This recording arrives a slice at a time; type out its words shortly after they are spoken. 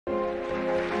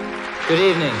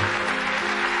Good evening.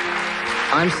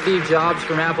 I'm Steve Jobs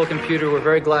from Apple Computer. We're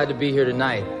very glad to be here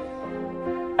tonight.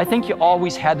 I think you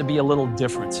always had to be a little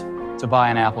different to buy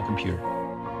an Apple computer.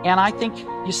 And I think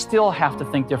you still have to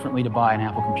think differently to buy an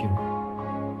Apple computer.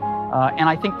 And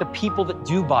I think the people that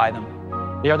do buy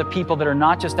them, they are the people that are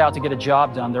not just out to get a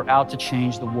job done, they're out to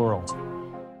change the world.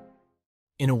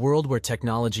 In a world where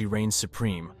technology reigns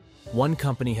supreme, one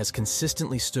company has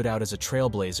consistently stood out as a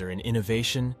trailblazer in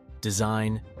innovation,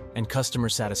 design, and customer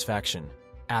satisfaction: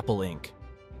 Apple Inc.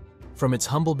 From its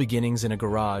humble beginnings in a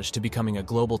garage to becoming a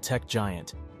global tech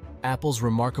giant, Apple's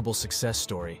remarkable success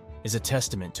story is a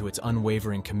testament to its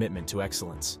unwavering commitment to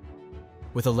excellence.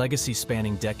 With a legacy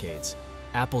spanning decades,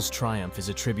 Apple's triumph is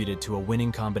attributed to a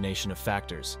winning combination of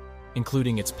factors,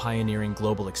 including its pioneering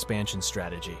global expansion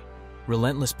strategy,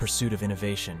 relentless pursuit of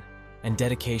innovation, and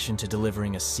dedication to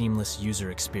delivering a seamless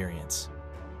user experience.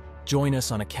 Join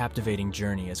us on a captivating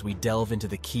journey as we delve into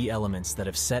the key elements that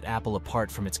have set Apple apart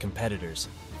from its competitors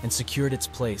and secured its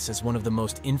place as one of the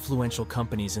most influential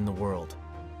companies in the world.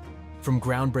 From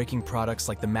groundbreaking products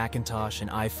like the Macintosh and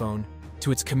iPhone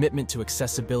to its commitment to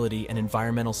accessibility and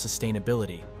environmental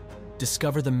sustainability,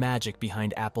 discover the magic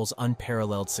behind Apple's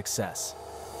unparalleled success.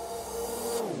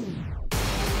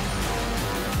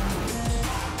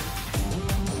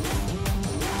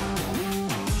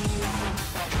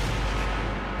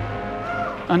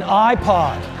 An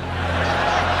iPod,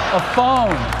 a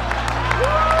phone.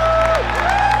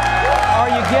 Are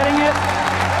you getting it?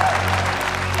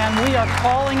 And we are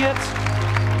calling it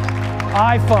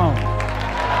iPhone.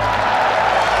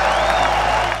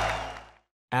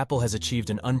 Apple has achieved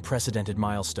an unprecedented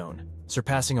milestone,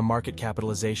 surpassing a market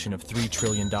capitalization of $3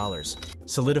 trillion,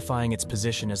 solidifying its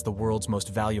position as the world's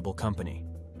most valuable company.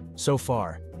 So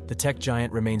far, the tech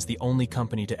giant remains the only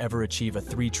company to ever achieve a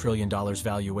 $3 trillion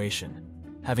valuation,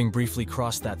 having briefly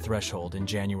crossed that threshold in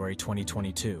January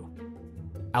 2022.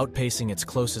 Outpacing its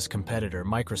closest competitor,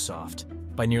 Microsoft,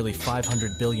 by nearly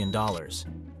 $500 billion,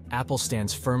 Apple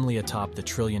stands firmly atop the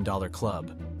trillion-dollar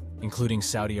club, including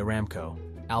Saudi Aramco,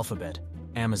 Alphabet,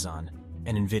 Amazon,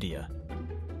 and Nvidia.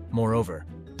 Moreover,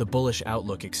 the bullish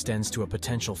outlook extends to a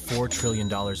potential $4 trillion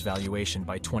valuation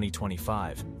by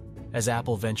 2025, as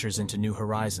Apple ventures into new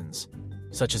horizons,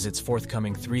 such as its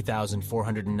forthcoming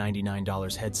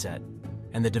 $3,499 headset,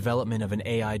 and the development of an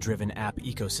AI-driven app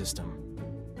ecosystem.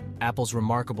 Apple's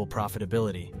remarkable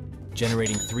profitability,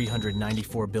 generating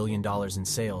 $394 billion in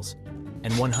sales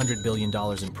and $100 billion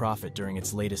in profit during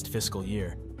its latest fiscal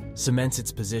year, cements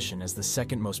its position as the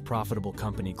second most profitable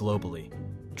company globally,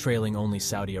 trailing only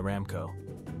Saudi Aramco.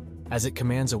 As it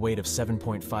commands a weight of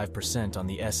 7.5% on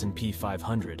the S&P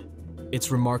 500, its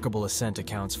remarkable ascent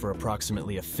accounts for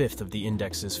approximately a fifth of the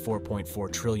index's $4.4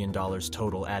 trillion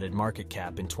total added market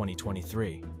cap in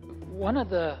 2023. One of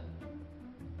the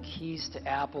keys to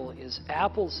Apple is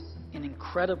Apple's an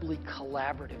incredibly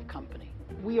collaborative company.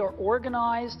 We are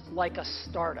organized like a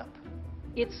startup.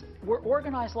 We're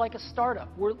organized like a startup.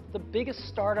 We're the biggest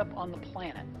startup on the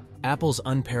planet. Apple's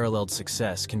unparalleled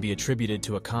success can be attributed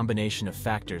to a combination of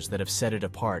factors that have set it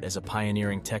apart as a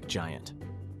pioneering tech giant.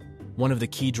 One of the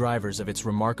key drivers of its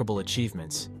remarkable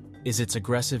achievements is its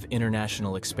aggressive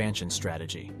international expansion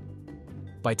strategy.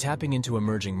 By tapping into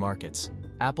emerging markets,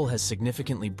 Apple has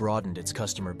significantly broadened its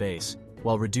customer base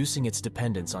while reducing its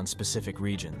dependence on specific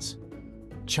regions.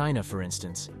 China, for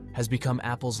instance, has become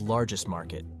Apple's largest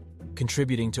market,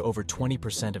 contributing to over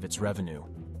 20% of its revenue,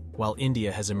 while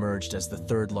India has emerged as the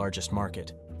third largest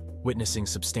market, witnessing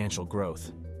substantial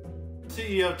growth.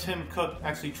 CEO Tim Cook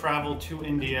actually traveled to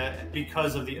India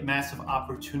because of the massive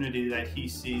opportunity that he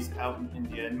sees out in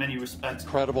India in many respects.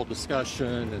 Incredible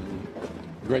discussion and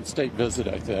great state visit,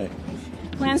 I think.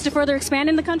 Plans to further expand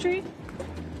in the country?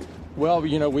 Well,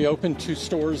 you know, we opened 2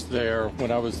 stores there when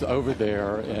I was over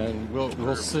there, and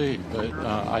we'll see, but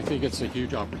I think it's a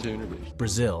huge opportunity.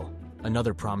 Brazil,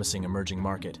 another promising emerging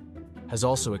market, has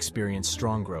also experienced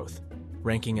strong growth,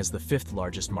 ranking as the 5th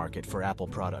largest market for Apple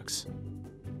products.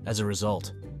 As a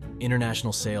result,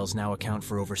 international sales now account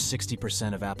for over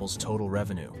 60% of Apple's total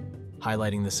revenue,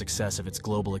 highlighting the success of its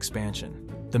global expansion.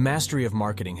 The mastery of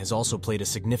marketing has also played a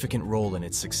significant role in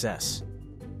its success.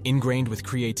 Ingrained with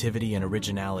creativity and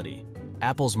originality,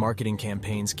 Apple's marketing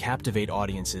campaigns captivate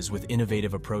audiences with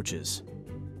innovative approaches.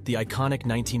 The iconic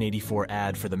 1984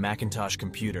 ad for the Macintosh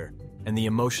computer and the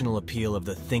emotional appeal of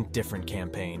the Think Different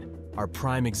campaign are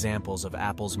prime examples of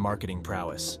Apple's marketing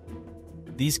prowess.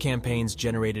 These campaigns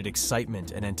generated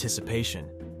excitement and anticipation,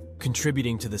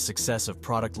 contributing to the success of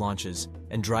product launches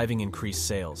and driving increased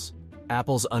sales.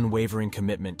 Apple's unwavering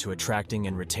commitment to attracting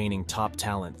and retaining top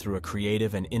talent through a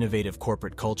creative and innovative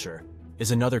corporate culture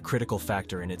is another critical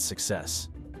factor in its success.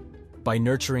 By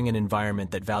nurturing an environment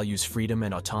that values freedom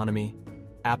and autonomy,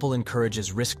 Apple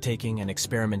encourages risk-taking and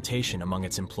experimentation among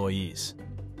its employees.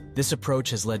 This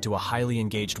approach has led to a highly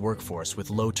engaged workforce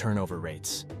with low turnover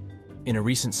rates. In a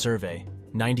recent survey,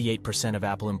 98% of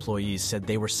Apple employees said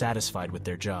they were satisfied with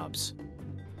their jobs.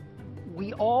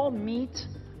 We all meet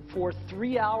for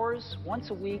 3 hours once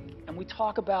a week, and we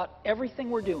talk about everything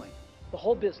we're doing, the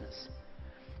whole business.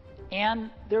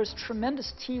 And there's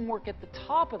tremendous teamwork at the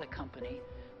top of the company,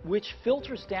 which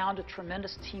filters down to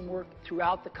tremendous teamwork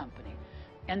throughout the company.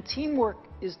 And teamwork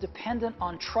is dependent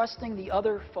on trusting the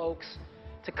other folks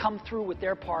to come through with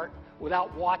their part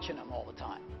without watching them all the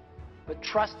time, but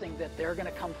trusting that they're going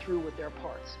to come through with their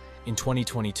parts. In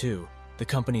 2022, the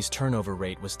company's turnover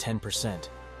rate was 10%,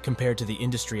 compared to the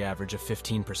industry average of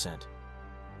 15%.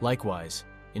 Likewise,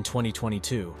 in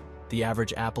 2022, the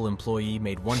average Apple employee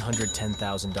made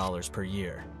 $110,000 per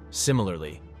year.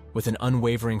 Similarly, with an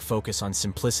unwavering focus on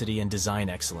simplicity and design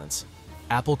excellence,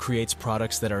 Apple creates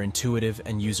products that are intuitive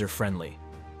and user-friendly.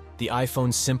 The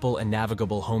iPhone's simple and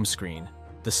navigable home screen,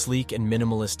 the sleek and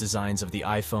minimalist designs of the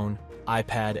iPhone,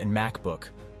 iPad, and MacBook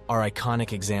are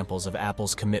iconic examples of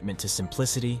Apple's commitment to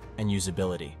simplicity and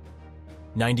usability.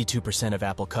 92% of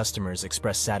Apple customers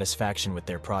express satisfaction with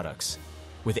their products,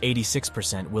 with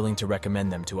 86% willing to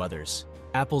recommend them to others.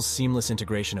 Apple's seamless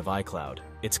integration of iCloud,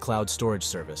 its cloud storage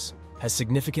service, has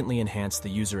significantly enhanced the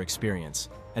user experience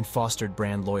and fostered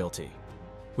brand loyalty.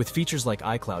 With features like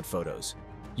iCloud Photos,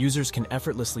 users can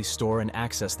effortlessly store and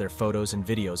access their photos and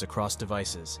videos across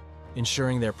devices,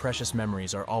 ensuring their precious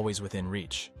memories are always within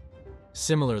reach.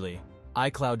 Similarly,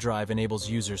 iCloud Drive enables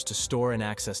users to store and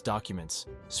access documents,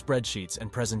 spreadsheets,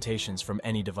 and presentations from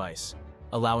any device,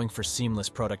 allowing for seamless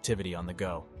productivity on the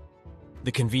go.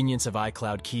 The convenience of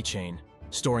iCloud Keychain,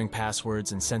 storing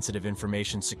passwords and sensitive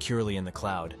information securely in the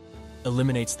cloud,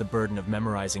 eliminates the burden of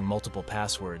memorizing multiple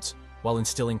passwords while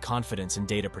instilling confidence in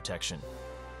data protection.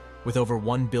 With over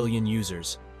 1 billion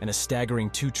users and a staggering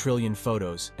 2 trillion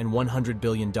photos and 100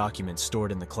 billion documents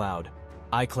stored in the cloud,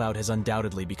 iCloud has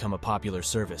undoubtedly become a popular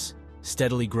service,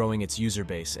 steadily growing its user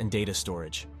base and data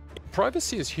storage.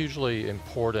 Privacy is hugely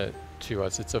important to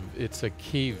us. It's a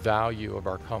key value of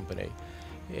our company.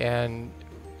 And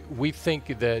we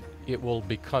think that it will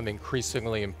become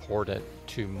increasingly important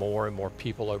to more and more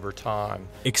people over time.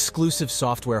 Exclusive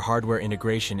software-hardware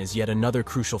integration is yet another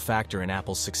crucial factor in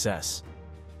Apple's success.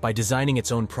 By designing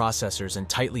its own processors and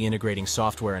tightly integrating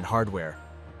software and hardware,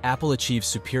 Apple achieves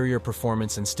superior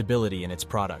performance and stability in its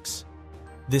products.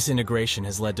 This integration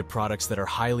has led to products that are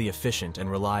highly efficient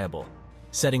and reliable,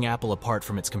 setting Apple apart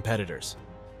from its competitors.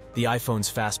 The iPhone's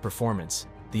fast performance,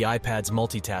 the iPad's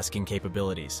multitasking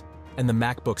capabilities, and the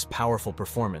MacBook's powerful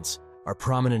performance are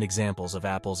prominent examples of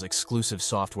Apple's exclusive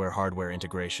software-hardware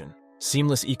integration.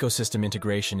 Seamless ecosystem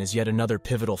integration is yet another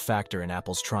pivotal factor in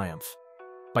Apple's triumph.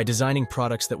 By designing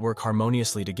products that work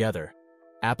harmoniously together,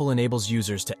 Apple enables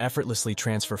users to effortlessly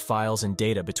transfer files and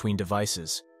data between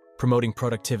devices, promoting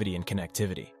productivity and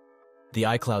connectivity. The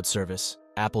iCloud service,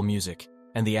 Apple Music,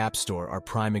 and the App Store are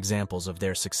prime examples of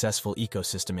their successful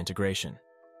ecosystem integration.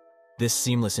 This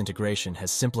seamless integration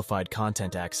has simplified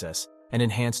content access and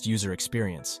enhanced user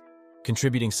experience,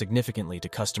 contributing significantly to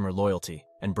customer loyalty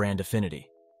and brand affinity.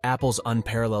 Apple's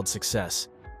unparalleled success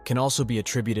can also be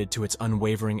attributed to its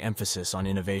unwavering emphasis on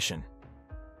innovation.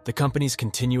 The company's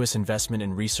continuous investment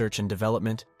in research and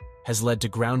development has led to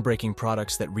groundbreaking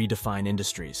products that redefine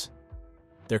industries.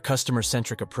 Their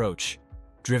customer-centric approach,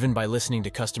 driven by listening to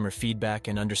customer feedback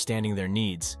and understanding their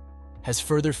needs, has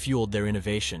further fueled their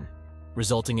innovation,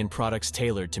 resulting in products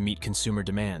tailored to meet consumer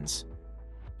demands.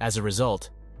 As a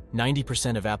result,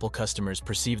 90% of Apple customers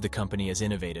perceive the company as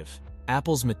innovative.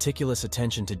 Apple's meticulous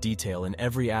attention to detail in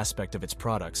every aspect of its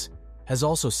products has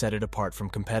also set it apart from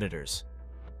competitors.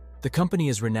 The company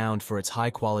is renowned for its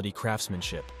high-quality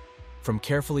craftsmanship, from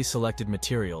carefully selected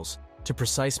materials to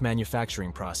precise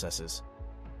manufacturing processes.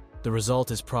 The result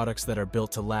is products that are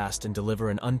built to last and deliver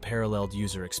an unparalleled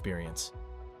user experience.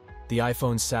 The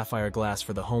iPhone's sapphire glass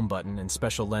for the home button and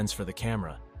special lens for the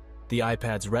camera, the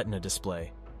iPad's Retina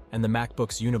display, and the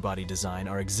MacBook's unibody design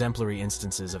are exemplary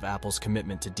instances of Apple's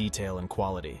commitment to detail and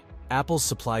quality. Apple's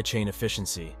supply chain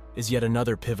efficiency is yet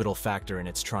another pivotal factor in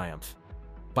its triumph.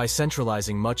 By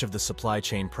centralizing much of the supply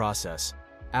chain process,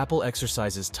 Apple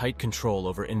exercises tight control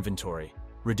over inventory,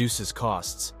 reduces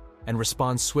costs, and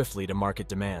responds swiftly to market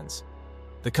demands.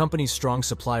 The company's strong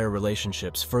supplier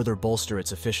relationships further bolster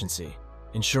its efficiency,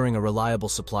 ensuring a reliable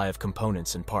supply of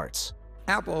components and parts.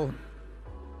 Apple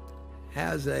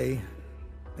has an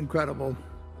incredible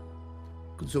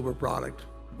consumer product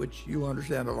which you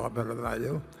understand a lot better than I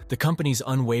do. The company's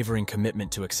unwavering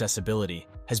commitment to accessibility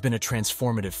has been a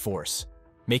transformative force,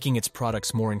 making its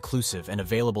products more inclusive and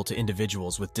available to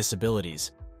individuals with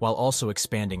disabilities, while also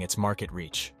expanding its market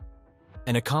reach.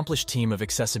 An accomplished team of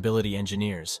accessibility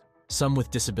engineers, some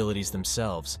with disabilities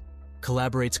themselves,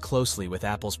 collaborates closely with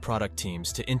Apple's product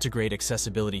teams to integrate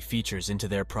accessibility features into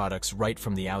their products right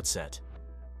from the outset.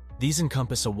 These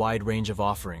encompass a wide range of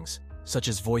offerings, such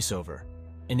as VoiceOver,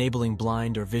 enabling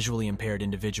blind or visually impaired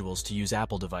individuals to use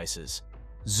Apple devices,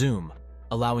 Zoom,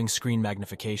 allowing screen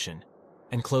magnification,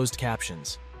 and closed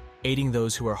captions, aiding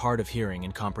those who are hard of hearing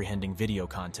in comprehending video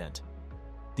content.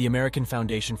 The American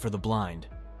Foundation for the Blind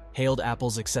hailed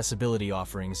Apple's accessibility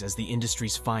offerings as the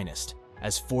industry's finest,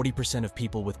 as 40% of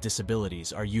people with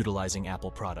disabilities are utilizing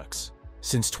Apple products.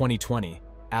 Since 2020,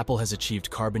 Apple has achieved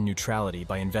carbon neutrality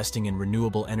by investing in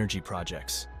renewable energy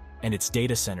projects, and its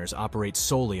data centers operate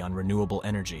solely on renewable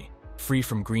energy, free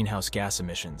from greenhouse gas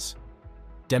emissions.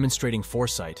 Demonstrating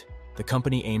foresight, the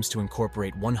company aims to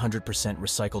incorporate 100%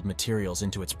 recycled materials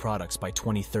into its products by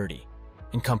 2030,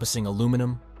 encompassing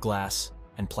aluminum, glass,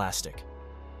 and plastic.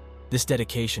 This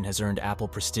dedication has earned Apple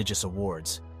prestigious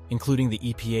awards, including the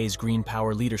EPA's Green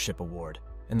Power Leadership Award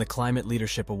and the Climate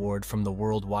Leadership Award from the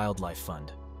World Wildlife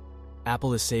Fund.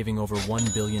 Apple is saving over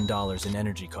 $1 billion in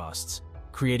energy costs,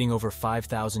 creating over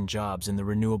 5,000 jobs in the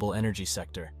renewable energy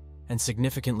sector, and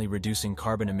significantly reducing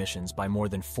carbon emissions by more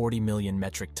than 40 million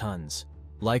metric tons.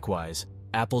 Likewise,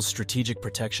 Apple's strategic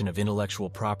protection of intellectual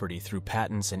property through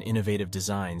patents and innovative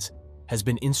designs has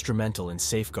been instrumental in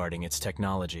safeguarding its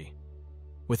technology.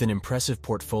 With an impressive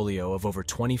portfolio of over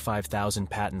 25,000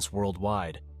 patents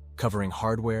worldwide, covering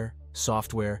hardware,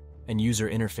 software, and user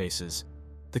interfaces,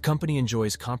 the company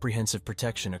enjoys comprehensive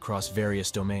protection across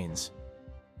various domains.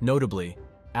 Notably,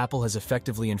 Apple has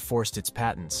effectively enforced its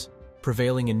patents,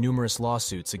 prevailing in numerous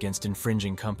lawsuits against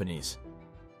infringing companies.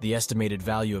 The estimated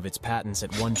value of its patents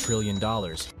at $1 trillion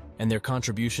and their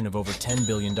contribution of over $10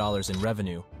 billion in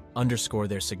revenue underscore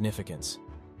their significance.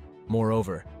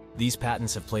 Moreover, these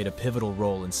patents have played a pivotal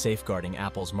role in safeguarding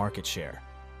Apple's market share.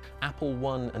 Apple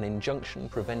won an injunction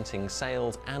preventing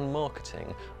sales and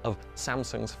marketing of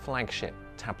Samsung's flagship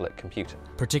tablet computer.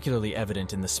 Particularly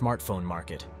evident in the smartphone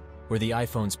market, where the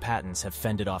iPhone's patents have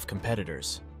fended off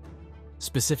competitors.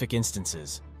 Specific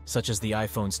instances, such as the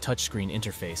iPhone's touchscreen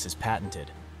interface, is patented,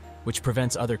 which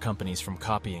prevents other companies from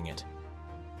copying it.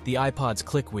 The iPod's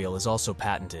click wheel is also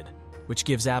patented, which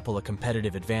gives Apple a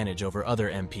competitive advantage over other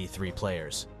MP3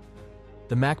 players.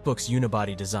 The MacBook's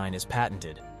unibody design is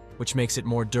patented, which makes it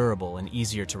more durable and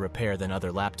easier to repair than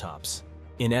other laptops.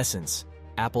 In essence,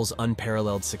 Apple's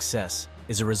unparalleled success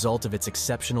is a result of its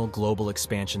exceptional global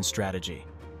expansion strategy,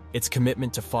 its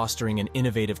commitment to fostering an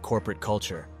innovative corporate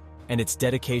culture, and its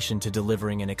dedication to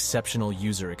delivering an exceptional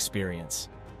user experience.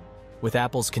 With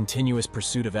Apple's continuous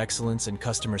pursuit of excellence and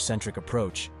customer-centric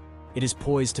approach, it is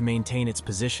poised to maintain its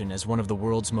position as one of the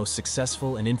world's most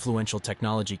successful and influential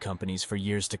technology companies for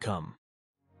years to come.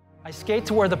 I skate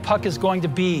to where the puck is going to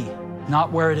be,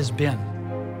 not where it has been.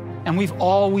 And we've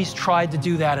always tried to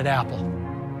do that at Apple,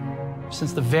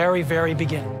 since the very, very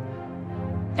beginning.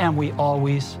 And we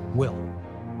always will.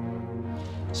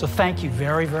 So thank you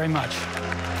very, very much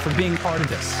for being part of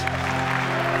this.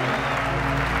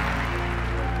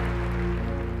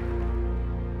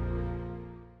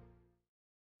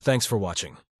 Thanks for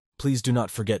watching. Please do not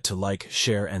forget to like,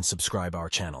 share, and subscribe our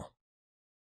channel.